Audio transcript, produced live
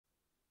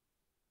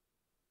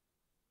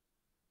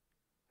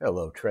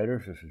Hello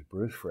traders, this is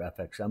Bruce for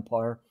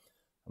FXEmpire.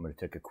 I'm going to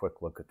take a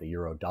quick look at the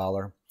euro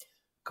dollar.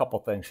 A couple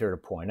things here to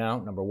point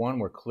out. Number one,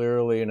 we're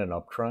clearly in an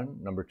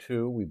uptrend. Number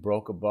two, we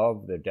broke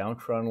above the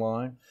downtrend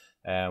line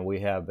and we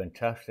have been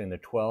testing the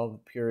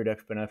 12-period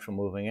exponential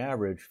moving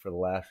average for the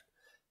last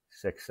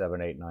 6,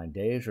 7, 8, 9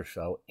 days or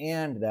so,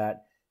 and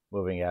that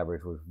moving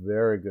average was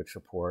very good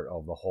support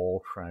of the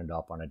whole trend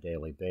up on a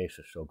daily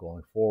basis. So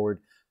going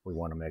forward, we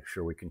want to make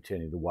sure we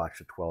continue to watch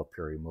the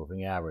 12-period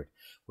moving average.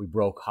 We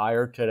broke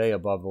higher today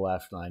above the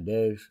last 9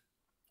 days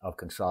of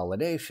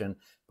consolidation,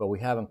 but we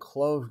haven't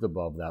closed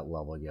above that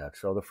level yet.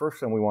 So the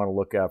first thing we want to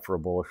look at for a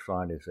bullish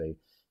sign is a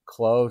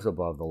close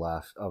above the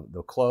last of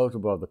the close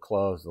above the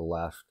close the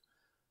last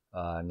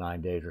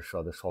 9 days or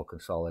so, this whole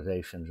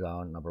consolidation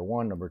zone. Number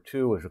one. Number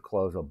two is a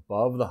close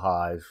above the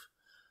highs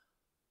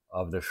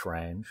of this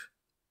range.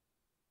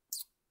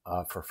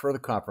 For further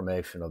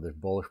confirmation of this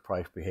bullish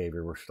price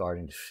behavior, we're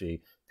starting to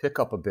see pick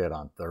up a bit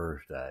on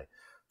Thursday.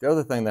 The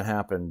other thing that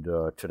happened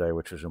today,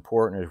 which is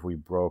important, is we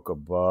broke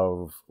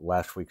above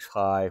last week's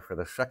high for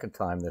the second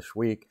time this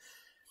week,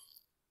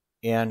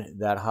 and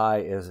that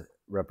high is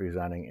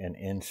representing an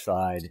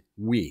inside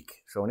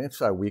week. So an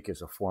inside week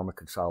is a form of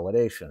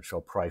consolidation. So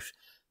price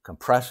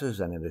compresses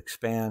and it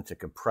expands, it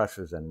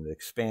compresses and it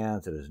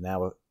expands. It is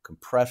now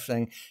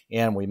compressing,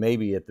 and we may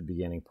be at the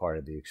beginning part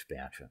of the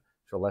expansion.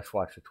 So let's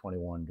watch the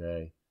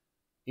 21-day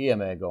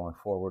EMA going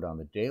forward on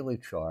the daily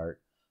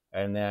chart,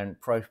 and then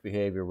price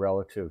behavior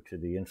relative to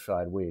the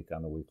inside week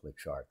on the weekly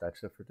chart.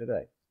 That's it for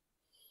today.